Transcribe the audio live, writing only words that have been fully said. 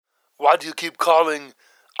Why do you keep calling?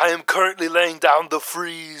 I am currently laying down the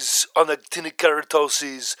freeze on actinic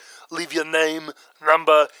keratoses. Leave your name,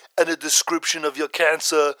 number, and a description of your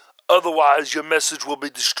cancer. Otherwise, your message will be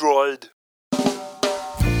destroyed.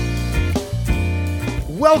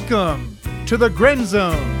 Welcome to the Gren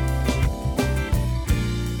Zone.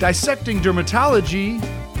 Dissecting dermatology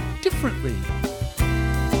differently.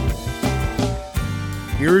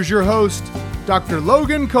 Here is your host, Dr.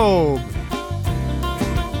 Logan Kolb.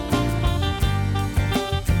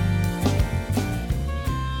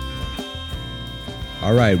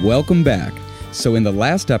 All right, welcome back. So in the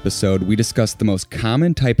last episode, we discussed the most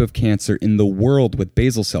common type of cancer in the world with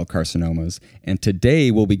basal cell carcinomas, and today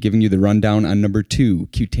we'll be giving you the rundown on number 2,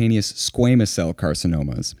 cutaneous squamous cell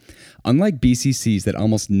carcinomas. Unlike BCCs that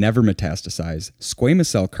almost never metastasize, squamous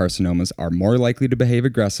cell carcinomas are more likely to behave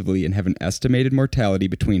aggressively and have an estimated mortality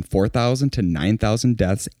between 4,000 to 9,000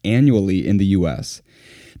 deaths annually in the U.S.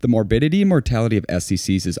 The morbidity and mortality of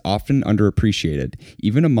SCCs is often underappreciated,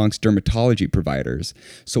 even amongst dermatology providers,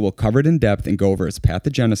 so we'll cover it in depth and go over its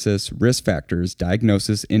pathogenesis, risk factors,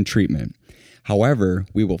 diagnosis, and treatment. However,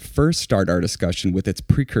 we will first start our discussion with its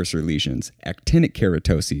precursor lesions, actinic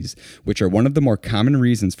keratoses, which are one of the more common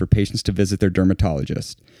reasons for patients to visit their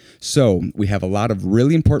dermatologist. So, we have a lot of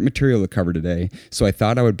really important material to cover today, so I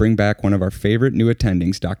thought I would bring back one of our favorite new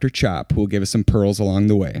attendings, Dr. Chop, who will give us some pearls along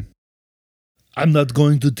the way. I'm not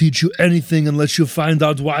going to teach you anything unless you find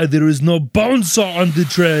out why there is no bone saw on the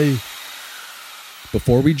tray.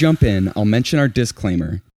 Before we jump in, I'll mention our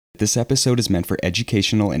disclaimer. This episode is meant for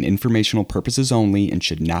educational and informational purposes only and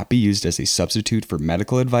should not be used as a substitute for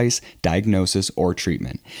medical advice, diagnosis, or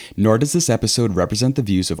treatment. Nor does this episode represent the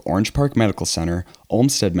views of Orange Park Medical Center,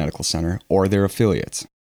 Olmsted Medical Center, or their affiliates.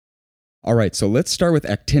 All right, so let's start with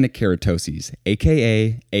actinic keratoses,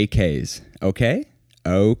 aka AKs, okay?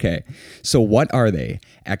 Okay, so what are they?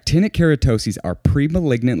 Actinic keratoses are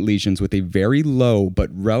premalignant lesions with a very low but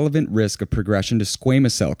relevant risk of progression to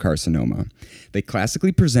squamous cell carcinoma. They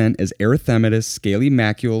classically present as erythematous, scaly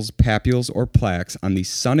macules, papules, or plaques on the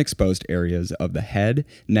sun-exposed areas of the head,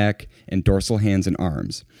 neck, and dorsal hands and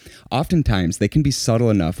arms. Oftentimes, they can be subtle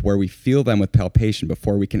enough where we feel them with palpation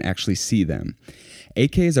before we can actually see them.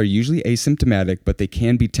 AKs are usually asymptomatic, but they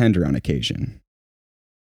can be tender on occasion.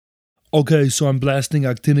 Okay, so I'm blasting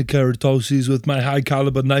actinic keratoses with my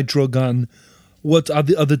high-caliber nitro gun. What are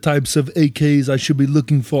the other types of AKs I should be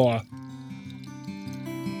looking for?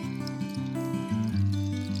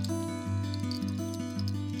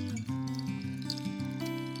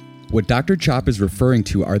 What Dr. Chop is referring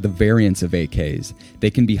to are the variants of AKs.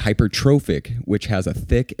 They can be hypertrophic, which has a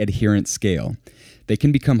thick, adherent scale. They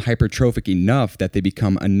can become hypertrophic enough that they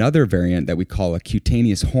become another variant that we call a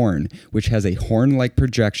cutaneous horn, which has a horn-like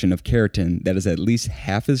projection of keratin that is at least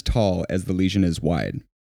half as tall as the lesion is wide.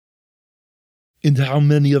 And how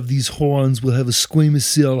many of these horns will have a squamous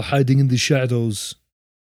cell hiding in the shadows?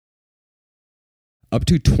 Up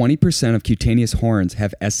to 20% of cutaneous horns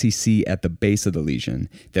have SCC at the base of the lesion.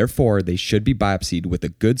 Therefore, they should be biopsied with a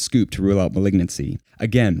good scoop to rule out malignancy.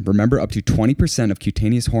 Again, remember up to 20% of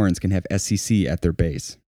cutaneous horns can have SCC at their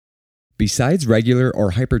base. Besides regular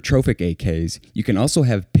or hypertrophic AKs, you can also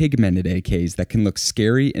have pigmented AKs that can look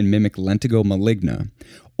scary and mimic lentigo maligna.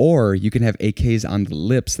 Or you can have AKs on the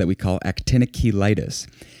lips that we call actinic cheilitis.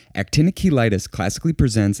 Actinic cheilitis classically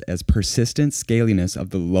presents as persistent scaliness of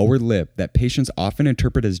the lower lip that patients often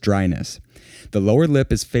interpret as dryness. The lower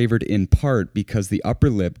lip is favored in part because the upper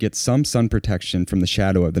lip gets some sun protection from the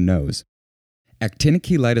shadow of the nose. Actinic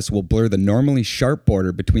cheilitis will blur the normally sharp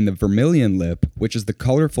border between the vermilion lip, which is the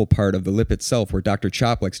colorful part of the lip itself where Dr.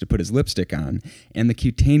 Chop likes to put his lipstick on, and the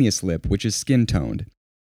cutaneous lip, which is skin-toned.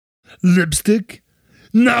 Lipstick?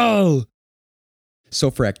 No! So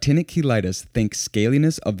for actinic cheilitis, think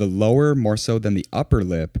scaliness of the lower more so than the upper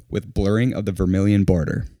lip with blurring of the vermilion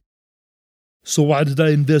border. So why did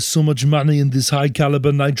I invest so much money in this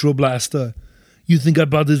high-caliber nitro blaster? You think I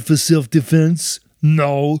bought it for self-defense?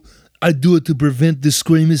 No, I do it to prevent the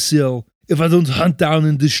squamous cell. If I don't hunt down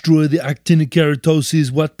and destroy the actinic keratoses,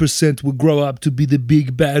 what percent will grow up to be the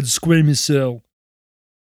big bad squamous cell?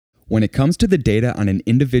 When it comes to the data on an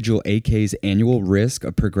individual AK's annual risk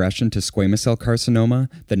of progression to squamous cell carcinoma,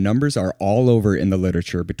 the numbers are all over in the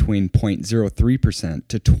literature between 0.03%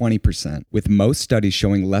 to 20%, with most studies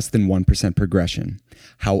showing less than 1% progression.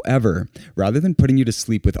 However, rather than putting you to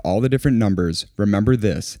sleep with all the different numbers, remember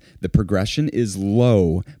this: the progression is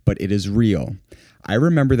low, but it is real. I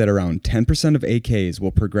remember that around 10% of AKs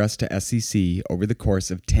will progress to SCC over the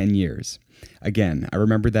course of 10 years. Again, I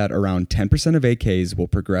remember that around 10% of AKs will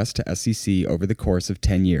progress to SCC over the course of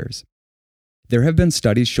 10 years. There have been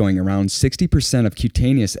studies showing around 60% of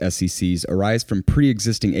cutaneous SCCs arise from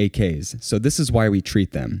pre-existing AKs, so this is why we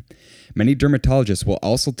treat them. Many dermatologists will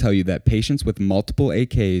also tell you that patients with multiple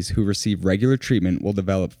AKs who receive regular treatment will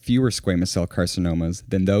develop fewer squamous cell carcinomas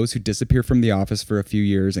than those who disappear from the office for a few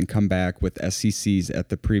years and come back with SCCs at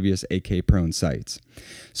the previous AK-prone sites.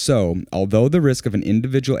 So, although the risk of an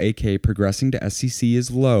individual AK progressing to SCC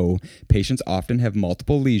is low, patients often have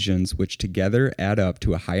multiple lesions which together add up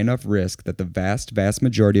to a high enough risk that the vast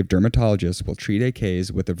majority of dermatologists will treat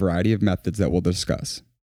AKs with a variety of methods that we'll discuss.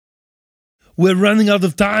 We're running out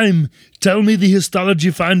of time. Tell me the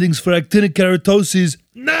histology findings for actinic keratosis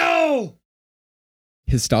now!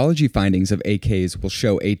 Histology findings of AKs will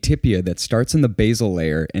show atypia that starts in the basal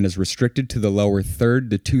layer and is restricted to the lower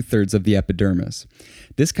third to two-thirds of the epidermis.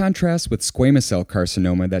 This contrasts with squamous cell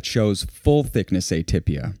carcinoma that shows full thickness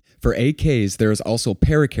atypia. For AKs, there is also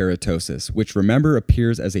parakeratosis, which remember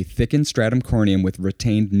appears as a thickened stratum corneum with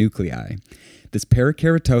retained nuclei. This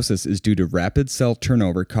parakeratosis is due to rapid cell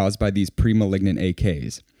turnover caused by these premalignant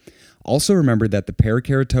AKs. Also remember that the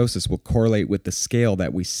parakeratosis will correlate with the scale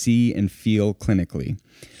that we see and feel clinically.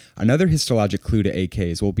 Another histologic clue to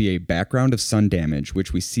AKs will be a background of sun damage,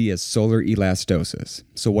 which we see as solar elastosis.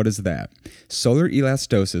 So what is that? Solar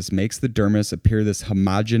elastosis makes the dermis appear this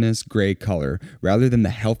homogeneous gray color rather than the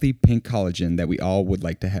healthy pink collagen that we all would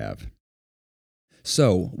like to have.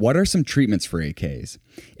 So, what are some treatments for AKs?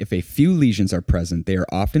 If a few lesions are present, they are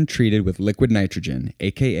often treated with liquid nitrogen,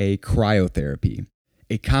 aka cryotherapy.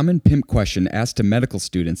 A common PIMP question asked to medical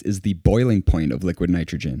students is the boiling point of liquid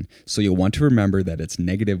nitrogen, so you'll want to remember that it's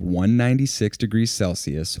negative 196 degrees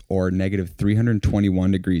Celsius or negative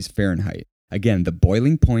 321 degrees Fahrenheit. Again, the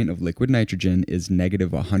boiling point of liquid nitrogen is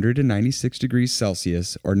negative 196 degrees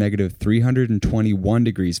Celsius or negative 321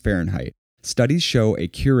 degrees Fahrenheit. Studies show a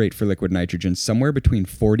cure rate for liquid nitrogen somewhere between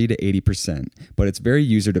 40 to 80%, but it's very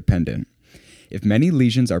user dependent. If many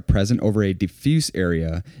lesions are present over a diffuse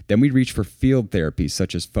area, then we reach for field therapies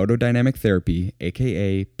such as photodynamic therapy,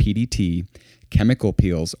 aka PDT, chemical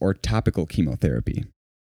peels, or topical chemotherapy.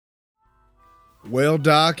 Well,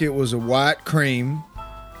 Doc, it was a white cream.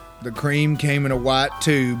 The cream came in a white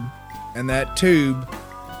tube, and that tube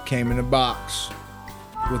came in a box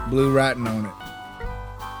with blue writing on it.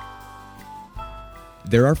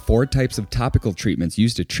 There are 4 types of topical treatments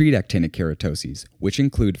used to treat actinic keratoses, which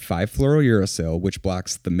include 5-fluorouracil, which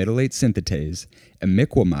blocks the midolate synthetase,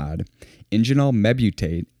 imiquimod, ingenol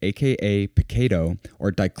mebutate, aka Picato,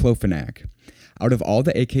 or diclofenac. Out of all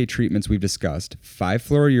the AK treatments we've discussed,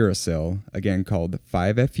 5-fluorouracil, again called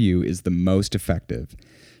 5-FU, is the most effective.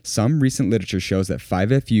 Some recent literature shows that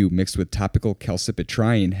 5-FU mixed with topical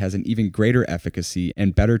calcipotriene has an even greater efficacy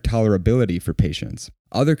and better tolerability for patients.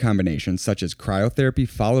 Other combinations, such as cryotherapy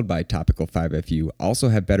followed by topical 5-FU, also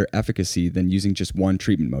have better efficacy than using just one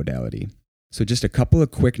treatment modality. So just a couple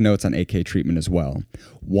of quick notes on AK treatment as well.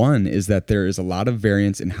 One is that there is a lot of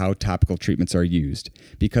variance in how topical treatments are used.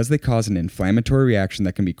 Because they cause an inflammatory reaction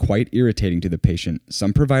that can be quite irritating to the patient,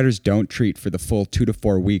 some providers don't treat for the full 2 to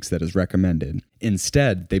 4 weeks that is recommended.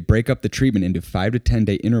 Instead, they break up the treatment into 5 to 10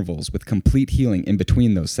 day intervals with complete healing in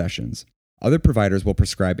between those sessions. Other providers will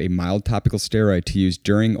prescribe a mild topical steroid to use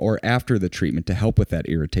during or after the treatment to help with that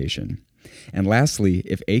irritation. And lastly,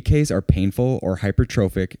 if AKs are painful or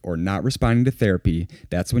hypertrophic or not responding to therapy,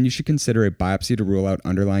 that's when you should consider a biopsy to rule out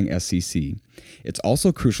underlying SCC. It's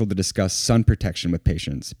also crucial to discuss sun protection with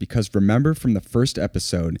patients because remember from the first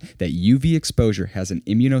episode that UV exposure has an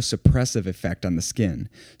immunosuppressive effect on the skin.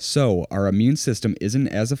 So our immune system isn't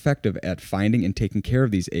as effective at finding and taking care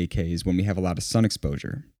of these AKs when we have a lot of sun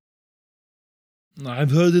exposure.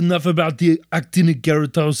 I've heard enough about the actinic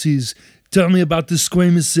keratoses. Tell me about the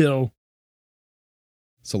squamous cell.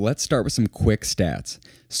 So let's start with some quick stats.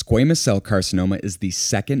 Squamous cell carcinoma is the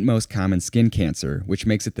second most common skin cancer, which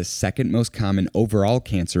makes it the second most common overall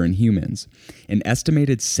cancer in humans. An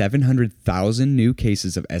estimated 700,000 new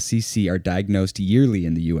cases of SCC are diagnosed yearly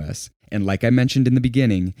in the US. And like I mentioned in the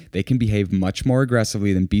beginning, they can behave much more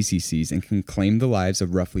aggressively than BCCs and can claim the lives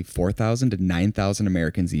of roughly 4,000 to 9,000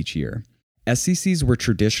 Americans each year. SCCs were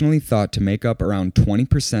traditionally thought to make up around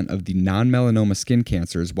 20% of the non-melanoma skin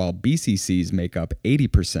cancers, while BCCs make up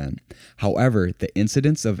 80%. However, the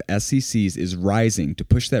incidence of SCCs is rising to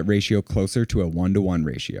push that ratio closer to a 1-to-1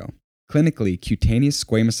 ratio. Clinically, cutaneous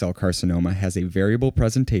squamous cell carcinoma has a variable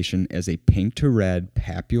presentation as a pink to red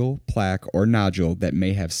papule, plaque, or nodule that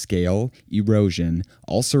may have scale, erosion,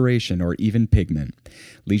 ulceration, or even pigment.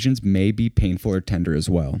 Lesions may be painful or tender as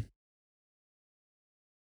well.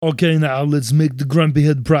 Okay, now let's make the grumpy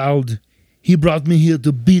head proud. He brought me here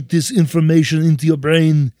to beat this information into your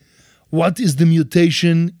brain. What is the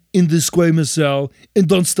mutation in the squamous cell? And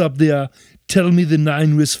don't stop there. Tell me the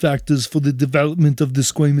 9 risk factors for the development of the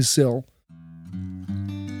squamous cell.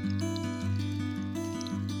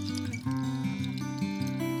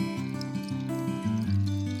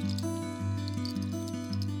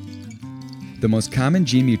 The most common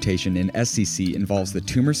gene mutation in SCC involves the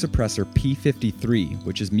tumor suppressor P53,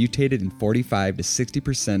 which is mutated in 45 to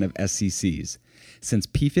 60% of SCCs. Since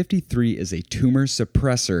P53 is a tumor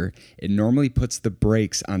suppressor, it normally puts the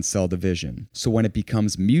brakes on cell division. So when it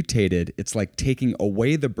becomes mutated, it's like taking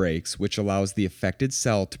away the brakes, which allows the affected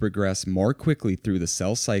cell to progress more quickly through the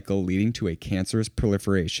cell cycle, leading to a cancerous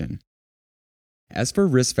proliferation. As for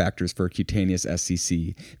risk factors for cutaneous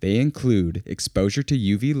SCC, they include exposure to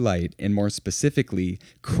UV light and more specifically,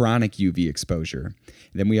 chronic UV exposure.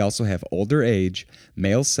 Then we also have older age,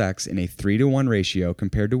 male sex in a 3-to-1 ratio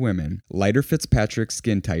compared to women, lighter Fitzpatrick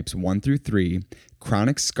skin types 1 through 3,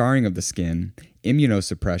 chronic scarring of the skin,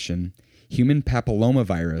 immunosuppression, human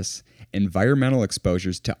papillomavirus, environmental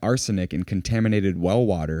exposures to arsenic in contaminated well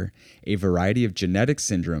water, a variety of genetic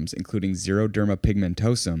syndromes including xeroderma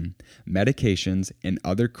pigmentosum, medications, and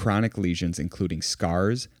other chronic lesions including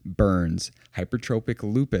scars, burns, hypertrophic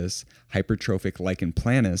lupus, hypertrophic lichen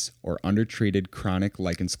planus, or undertreated chronic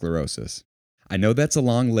lichen sclerosis. I know that's a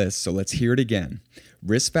long list, so let's hear it again.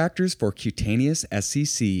 Risk factors for cutaneous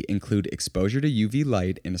SCC include exposure to UV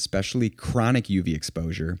light and especially chronic UV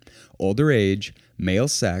exposure, older age, male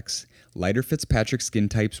sex, lighter Fitzpatrick skin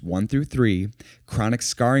types 1 through 3, chronic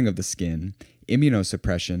scarring of the skin,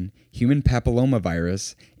 immunosuppression, human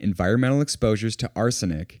papillomavirus, environmental exposures to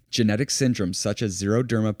arsenic, genetic syndromes such as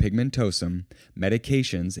xeroderma pigmentosum,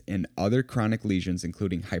 medications, and other chronic lesions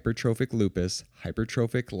including hypertrophic lupus,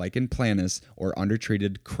 hypertrophic lichen planus, or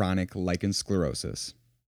undertreated chronic lichen sclerosis.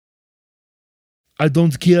 I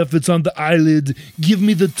don't care if it's on the eyelid. Give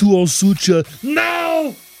me the 2-0 suture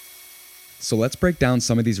now! So let's break down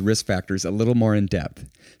some of these risk factors a little more in depth.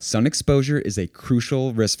 Sun exposure is a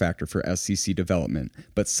crucial risk factor for SCC development,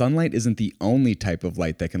 but sunlight isn't the only type of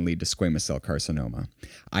light that can lead to squamous cell carcinoma.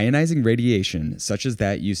 Ionizing radiation, such as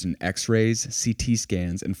that used in X-rays, CT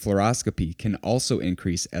scans, and fluoroscopy, can also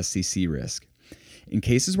increase SCC risk. In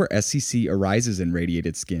cases where SCC arises in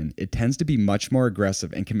radiated skin, it tends to be much more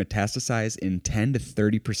aggressive and can metastasize in 10 to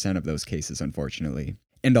 30% of those cases, unfortunately.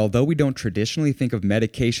 And although we don't traditionally think of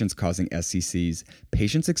medications causing SCCs,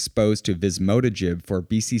 patients exposed to vismodegib for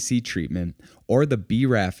BCC treatment or the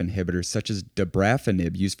BRAF inhibitors such as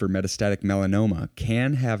dabrafenib used for metastatic melanoma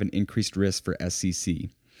can have an increased risk for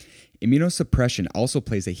SCC. Immunosuppression also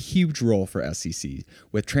plays a huge role for SCC,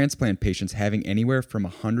 with transplant patients having anywhere from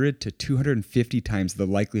 100 to 250 times the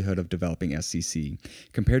likelihood of developing SCC,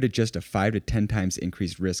 compared to just a 5 to 10 times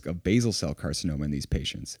increased risk of basal cell carcinoma in these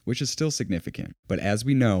patients, which is still significant. But as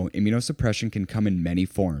we know, immunosuppression can come in many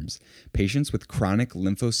forms. Patients with chronic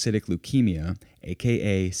lymphocytic leukemia,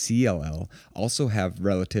 aka CLL, also have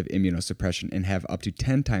relative immunosuppression and have up to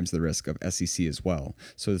 10 times the risk of SCC as well.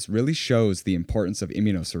 So this really shows the importance of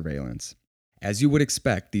immunosurveillance. As you would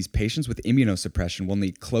expect, these patients with immunosuppression will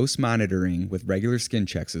need close monitoring with regular skin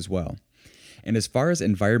checks as well. And as far as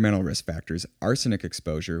environmental risk factors, arsenic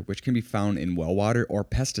exposure, which can be found in well water or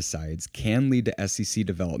pesticides, can lead to SCC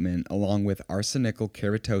development along with arsenical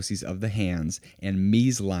keratoses of the hands and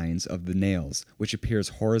Mies lines of the nails, which appears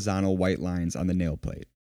horizontal white lines on the nail plate.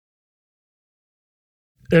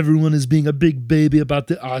 Everyone is being a big baby about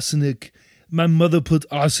the arsenic. My mother put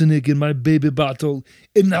arsenic in my baby bottle,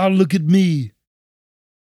 and now look at me.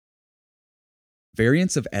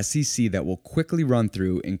 Variants of SCC that we'll quickly run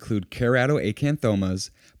through include keratoacanthomas,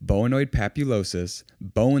 boinoid papulosis,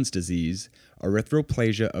 Bowen's disease,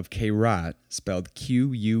 erythroplasia of K-Rot, spelled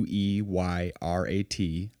Queyrat,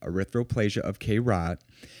 erythroplasia of K-Rot,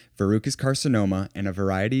 verrucous carcinoma, and a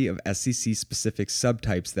variety of SCC-specific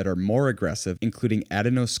subtypes that are more aggressive, including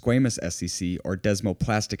adenosquamous SCC or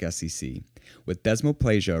desmoplastic SCC, with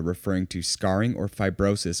desmoplasia referring to scarring or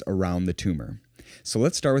fibrosis around the tumor. So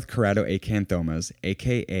let's start with keratoacanthomas,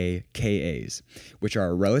 aka KAs, which are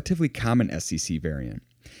a relatively common SCC variant.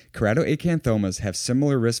 Keratoacanthomas have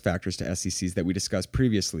similar risk factors to SCCs that we discussed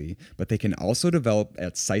previously, but they can also develop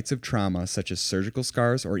at sites of trauma such as surgical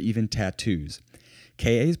scars or even tattoos.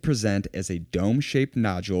 KAs present as a dome-shaped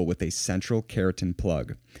nodule with a central keratin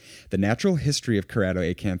plug. The natural history of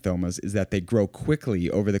keratoacanthomas is that they grow quickly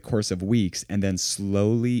over the course of weeks and then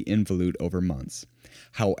slowly involute over months.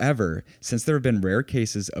 However, since there have been rare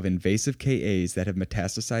cases of invasive KAs that have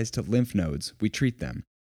metastasized to lymph nodes, we treat them.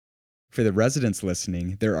 For the residents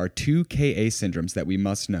listening, there are 2 KA syndromes that we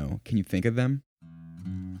must know. Can you think of them?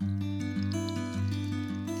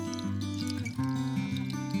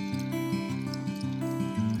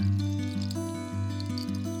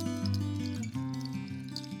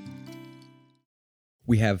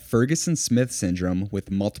 We have Ferguson-Smith syndrome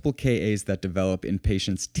with multiple KAs that develop in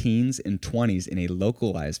patients' teens and 20s in a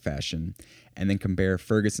localized fashion, and then compare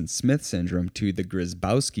Ferguson-Smith syndrome to the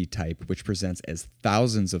Grzybowski type, which presents as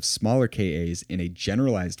thousands of smaller KAs in a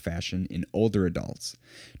generalized fashion in older adults.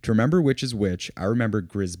 To remember which is which, I remember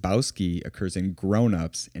Grzybowski occurs in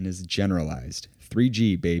grown-ups and is generalized.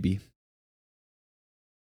 3G, baby.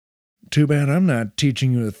 Too bad I'm not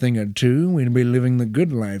teaching you a thing or two. We'd be living the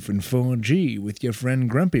good life in 4G with your friend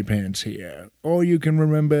Grumpy Pants here. Or you can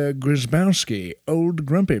remember Grzybowski, Old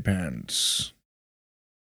Grumpy Pants.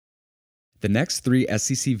 The next three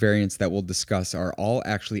SCC variants that we'll discuss are all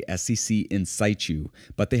actually SCC in situ,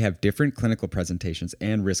 but they have different clinical presentations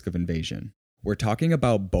and risk of invasion. We're talking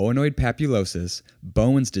about Bohinoid papulosis,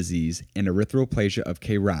 Bowen's disease, and erythroplasia of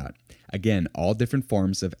K-Rod. Again, all different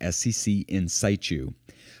forms of SCC in situ.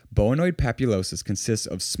 Bohinoid papulosis consists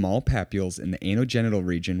of small papules in the anogenital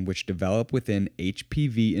region which develop within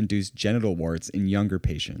HPV-induced genital warts in younger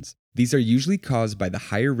patients. These are usually caused by the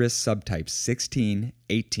higher risk subtypes 16,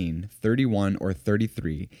 18, 31, or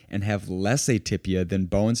 33 and have less atypia than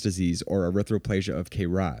Bowen's disease or erythroplasia of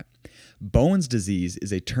K-Rod. Bowen's disease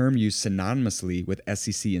is a term used synonymously with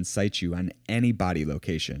SCC in situ on any body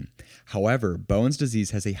location. However, Bowen's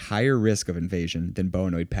disease has a higher risk of invasion than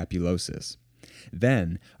Bohinoid papulosis.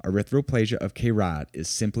 Then, erythroplasia of K-Rod is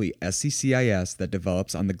simply SCCIS that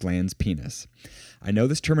develops on the glans penis. I know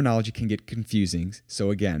this terminology can get confusing,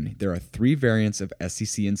 so again, there are three variants of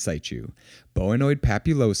SCC in situ. Bohinoid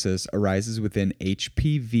papulosis arises within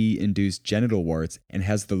HPV-induced genital warts and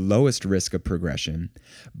has the lowest risk of progression.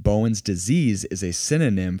 Bowen's disease is a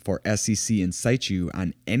synonym for SCC in situ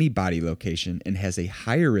on any body location and has a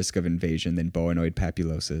higher risk of invasion than Bohinoid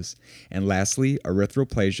papulosis. And lastly,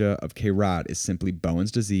 erythroplasia of K-Rod is simply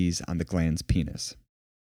Bowen's disease on the glans penis.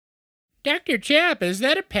 Dr. Chap, is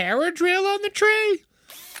that a power drill on the tray?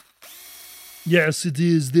 Yes, it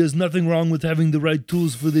is. There's nothing wrong with having the right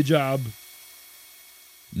tools for the job.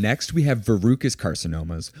 Next, we have verrucous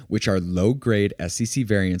carcinomas, which are low-grade SCC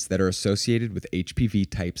variants that are associated with HPV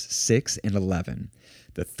types 6 and 11.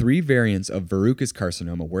 The three variants of verrucous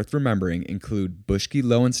carcinoma worth remembering include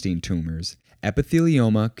Buschke-Lowenstein tumors,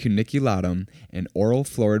 epithelioma cuniculatum, and oral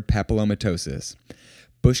florid papillomatosis.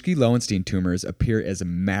 Buschke-Lowenstein tumors appear as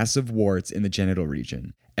massive warts in the genital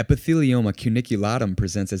region. Epithelioma cuniculatum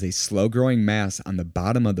presents as a slow-growing mass on the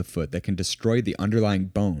bottom of the foot that can destroy the underlying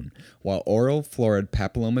bone, while oral florid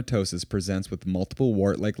papillomatosis presents with multiple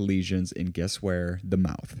wart-like lesions in, guess where, the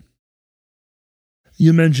mouth.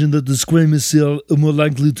 You mentioned that the squamous cell are more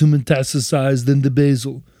likely to metastasize than the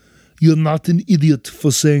basal. You're not an idiot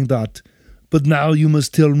for saying that, but now you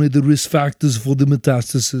must tell me the risk factors for the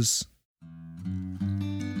metastasis.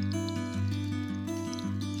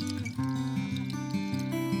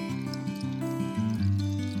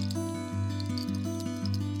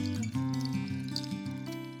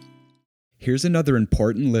 Here's another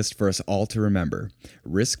important list for us all to remember.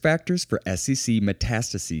 Risk factors for SCC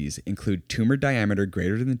metastases include tumor diameter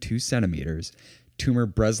greater than 2 centimeters, tumor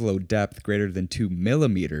Breslow depth greater than 2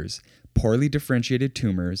 millimeters, poorly differentiated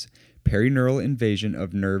tumors, perineural invasion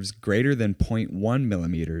of nerves greater than 0.1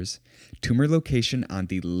 millimeters, tumor location on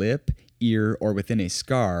the lip, ear, or within a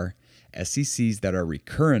scar, SCCs that are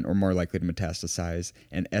recurrent or more likely to metastasize,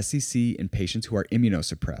 and SCC in patients who are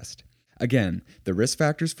immunosuppressed. Again, the risk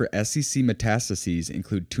factors for SCC metastases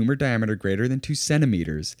include tumor diameter greater than 2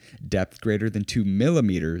 centimeters, depth greater than 2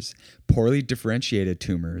 millimeters, poorly differentiated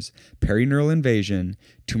tumors, perineural invasion,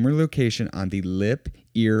 tumor location on the lip,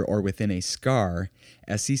 ear, or within a scar,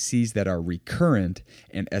 SCCs that are recurrent,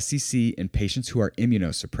 and SCC in patients who are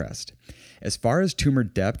immunosuppressed. As far as tumor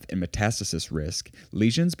depth and metastasis risk,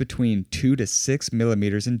 lesions between 2 to 6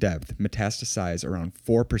 millimeters in depth metastasize around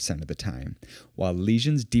 4% of the time, while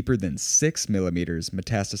lesions deeper than 6 millimeters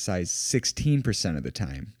metastasize 16% of the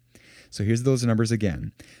time. So here's those numbers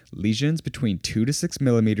again. Lesions between 2 to 6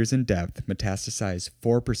 millimeters in depth metastasize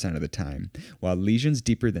 4% of the time, while lesions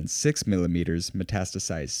deeper than 6 millimeters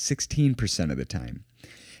metastasize 16% of the time.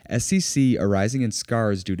 SCC arising in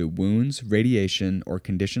scars due to wounds, radiation, or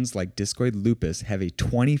conditions like discoid lupus have a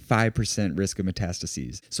 25% risk of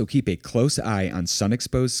metastases, so keep a close eye on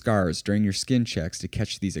sun-exposed scars during your skin checks to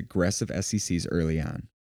catch these aggressive SCCs early on.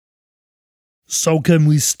 So can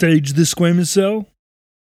we stage the squamous cell?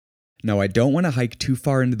 Now, I don't want to hike too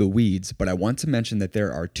far into the weeds, but I want to mention that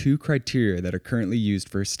there are two criteria that are currently used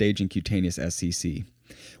for staging cutaneous SCC.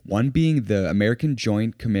 One being the American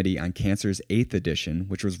Joint Committee on Cancer's 8th edition,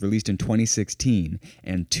 which was released in 2016,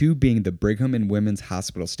 and two being the Brigham and Women's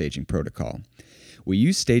Hospital Staging Protocol. We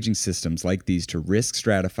use staging systems like these to risk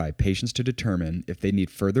stratify patients to determine if they need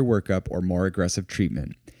further workup or more aggressive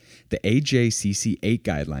treatment. The AJCC8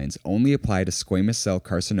 guidelines only apply to squamous cell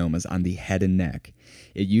carcinomas on the head and neck.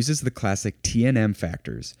 It uses the classic TNM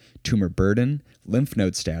factors: tumor burden, lymph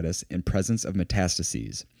node status, and presence of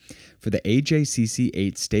metastases. For the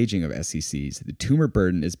AJCC8 staging of SCCs, the tumor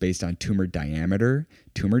burden is based on tumor diameter,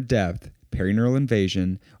 tumor depth, perineural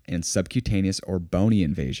invasion, and subcutaneous or bony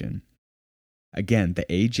invasion. Again, the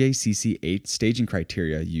AJCC8 staging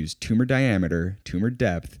criteria use tumor diameter, tumor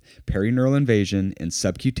depth, perineural invasion, and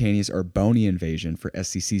subcutaneous or bony invasion for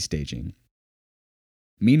SCC staging.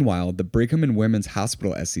 Meanwhile, the Brigham and Women's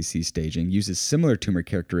Hospital SCC staging uses similar tumor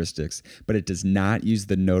characteristics, but it does not use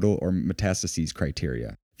the nodal or metastases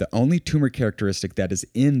criteria. The only tumor characteristic that is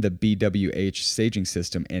in the BWH staging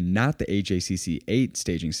system and not the AJCC8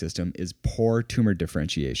 staging system is poor tumor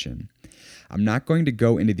differentiation. I'm not going to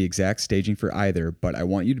go into the exact staging for either, but I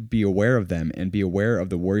want you to be aware of them and be aware of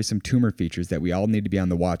the worrisome tumor features that we all need to be on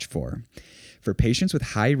the watch for. For patients with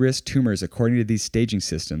high-risk tumors according to these staging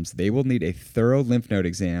systems, they will need a thorough lymph node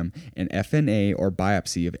exam and FNA or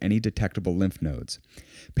biopsy of any detectable lymph nodes.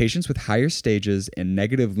 Patients with higher stages and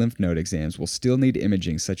negative lymph node exams will still need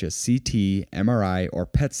imaging such as CT, MRI, or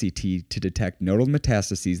PET-CT to detect nodal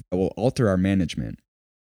metastases that will alter our management.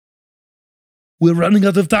 We're running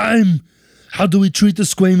out of time. How do we treat the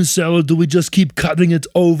squamous cell, or do we just keep cutting it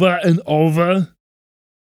over and over?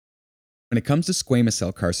 When it comes to squamous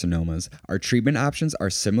cell carcinomas, our treatment options are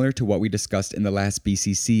similar to what we discussed in the last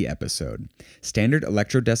BCC episode. Standard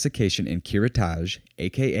electrodesiccation and curettage,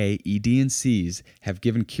 aka ED&Cs, have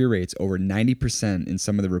given cure rates over 90% in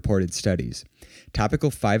some of the reported studies.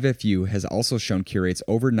 Topical 5-FU has also shown cure rates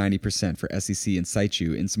over 90% for SCC in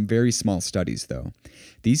situ in some very small studies, though.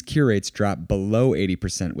 These cure rates drop below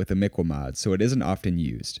 80% with imiquimod, so it isn't often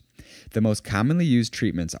used. The most commonly used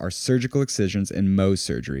treatments are surgical excisions and Mohs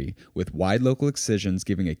surgery, with wide local excisions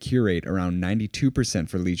giving a cure rate around 92%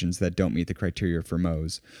 for lesions that don't meet the criteria for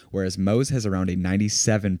Mohs, whereas Mohs has around a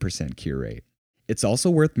 97% cure rate. It's also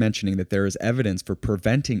worth mentioning that there is evidence for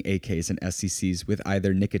preventing AKs and SCCs with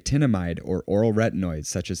either nicotinamide or oral retinoids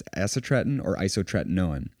such as acitretin or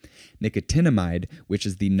isotretinoin. Nicotinamide, which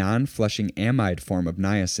is the non-flushing amide form of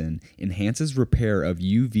niacin, enhances repair of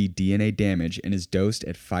UV DNA damage and is dosed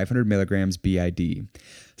at 500 milligrams BID.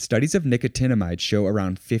 Studies of nicotinamide show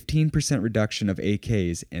around 15% reduction of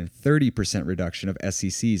AKs and 30% reduction of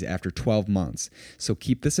SCCs after 12 months, so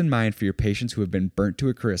keep this in mind for your patients who have been burnt to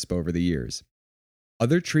a crisp over the years.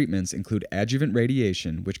 Other treatments include adjuvant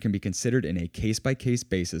radiation, which can be considered in a case-by-case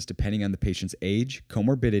basis depending on the patient's age,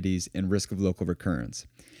 comorbidities, and risk of local recurrence.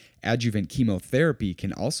 Adjuvant chemotherapy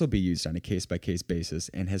can also be used on a case-by-case basis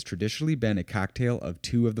and has traditionally been a cocktail of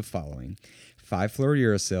two of the following: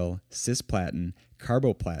 5-fluorouracil, cisplatin,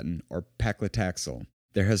 carboplatin, or paclitaxel.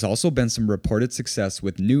 There has also been some reported success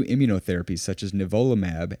with new immunotherapies such as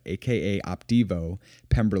nivolumab, aka Opdivo,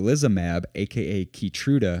 pembrolizumab, aka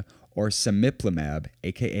Keytruda, or cemiplimab,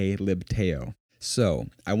 aka Libtayo. So,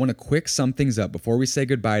 I want to quick sum things up before we say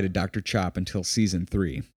goodbye to Dr. Chop until Season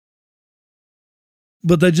 3.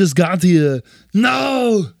 But I just got here.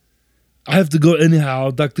 No! I have to go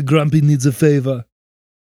anyhow. Dr. Grumpy needs a favor.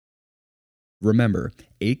 Remember,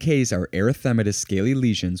 AKs are erythematous scaly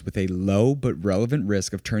lesions with a low but relevant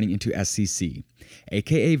risk of turning into SCC.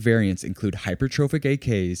 AKA variants include hypertrophic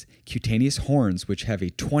AKs, cutaneous horns which have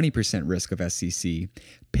a 20% risk of SCC,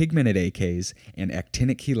 pigmented AKs, and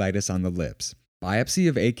actinic cheilitis on the lips. Biopsy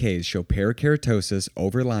of AKs show parakeratosis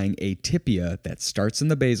overlying atypia that starts in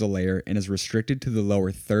the basal layer and is restricted to the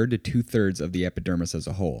lower third to two-thirds of the epidermis as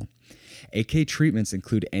a whole. AK treatments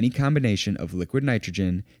include any combination of liquid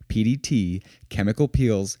nitrogen, PDT, chemical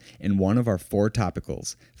peels, and one of our 4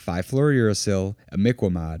 topicals: 5-fluorouracil,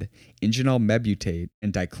 imiquimod, ingenol mebutate,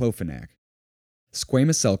 and diclofenac.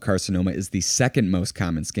 Squamous cell carcinoma is the second most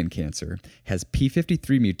common skin cancer, has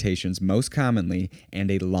p53 mutations most commonly,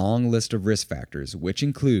 and a long list of risk factors, which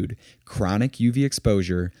include chronic UV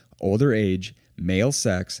exposure, older age, male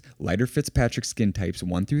sex, lighter Fitzpatrick skin types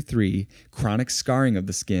 1 through 3, chronic scarring of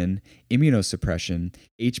the skin, immunosuppression,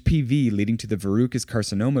 HPV leading to the verrucous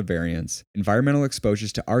carcinoma variants, environmental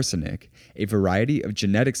exposures to arsenic, a variety of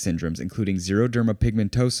genetic syndromes including xeroderma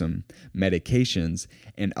pigmentosum, medications,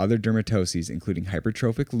 and other dermatoses including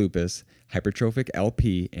hypertrophic lupus, hypertrophic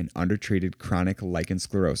LP, and undertreated chronic lichen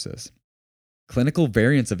sclerosis. Clinical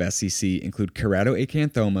variants of SCC include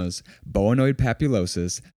keratoacanthomas, boanoid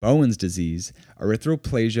papulosis, Bowen's disease,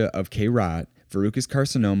 erythroplasia of K-Rot, verrucous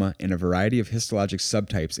carcinoma, and a variety of histologic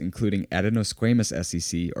subtypes including adenosquamous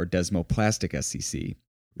SCC or desmoplastic SCC.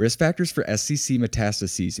 Risk factors for SCC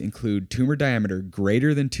metastases include tumor diameter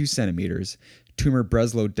greater than 2 centimeters, tumor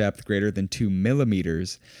Breslow depth greater than 2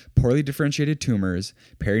 millimeters, poorly differentiated tumors,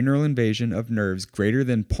 perineural invasion of nerves greater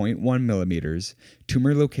than 0.1 millimeters,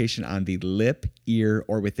 tumor location on the lip, ear,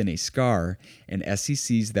 or within a scar, and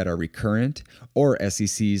SCCs that are recurrent, or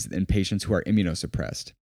SCCs in patients who are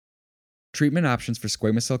immunosuppressed. Treatment options for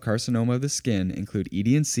squamous cell carcinoma of the skin include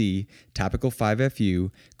ED&C, topical 5-FU,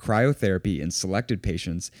 cryotherapy in selected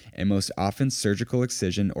patients, and most often surgical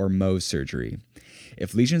excision or Mohs surgery.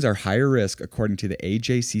 If lesions are higher risk according to the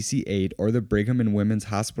AJCC8 or the Brigham and Women's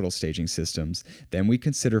Hospital staging systems, then we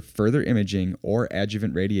consider further imaging or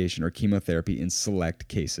adjuvant radiation or chemotherapy in select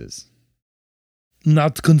cases.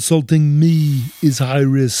 Not consulting me is high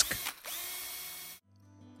risk.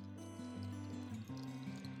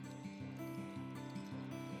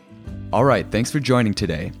 All right, thanks for joining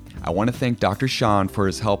today. I want to thank Dr. Sean for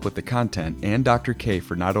his help with the content and Dr. K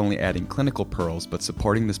for not only adding clinical pearls, but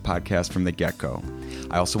supporting this podcast from the get-go.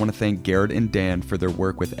 I also want to thank Garrett and Dan for their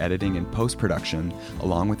work with editing and post-production,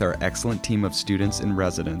 along with our excellent team of students and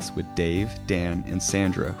residents with Dave, Dan, and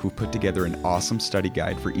Sandra, who put together an awesome study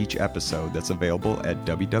guide for each episode that's available at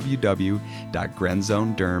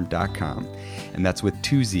www.grenzonederm.com. And that's with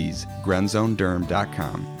 2 Z's,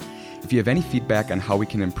 grenzonederm.com. If you have any feedback on how we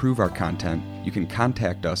can improve our content, you can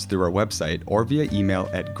contact us through our website or via email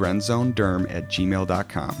at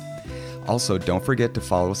grenzonederm@gmail.com. Also, don't forget to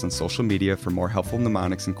follow us on social media for more helpful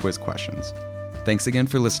mnemonics and quiz questions. Thanks again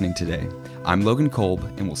for listening today. I'm Logan Kolb,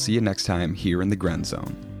 and we'll see you next time here in the Gren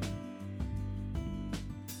Zone.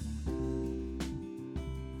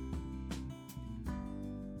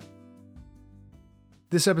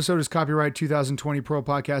 This episode is copyright 2020 Pro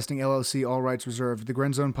Podcasting LLC, all rights reserved. The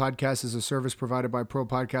Gren Zone podcast is a service provided by Pro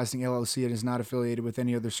Podcasting LLC and is not affiliated with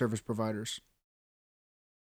any other service providers.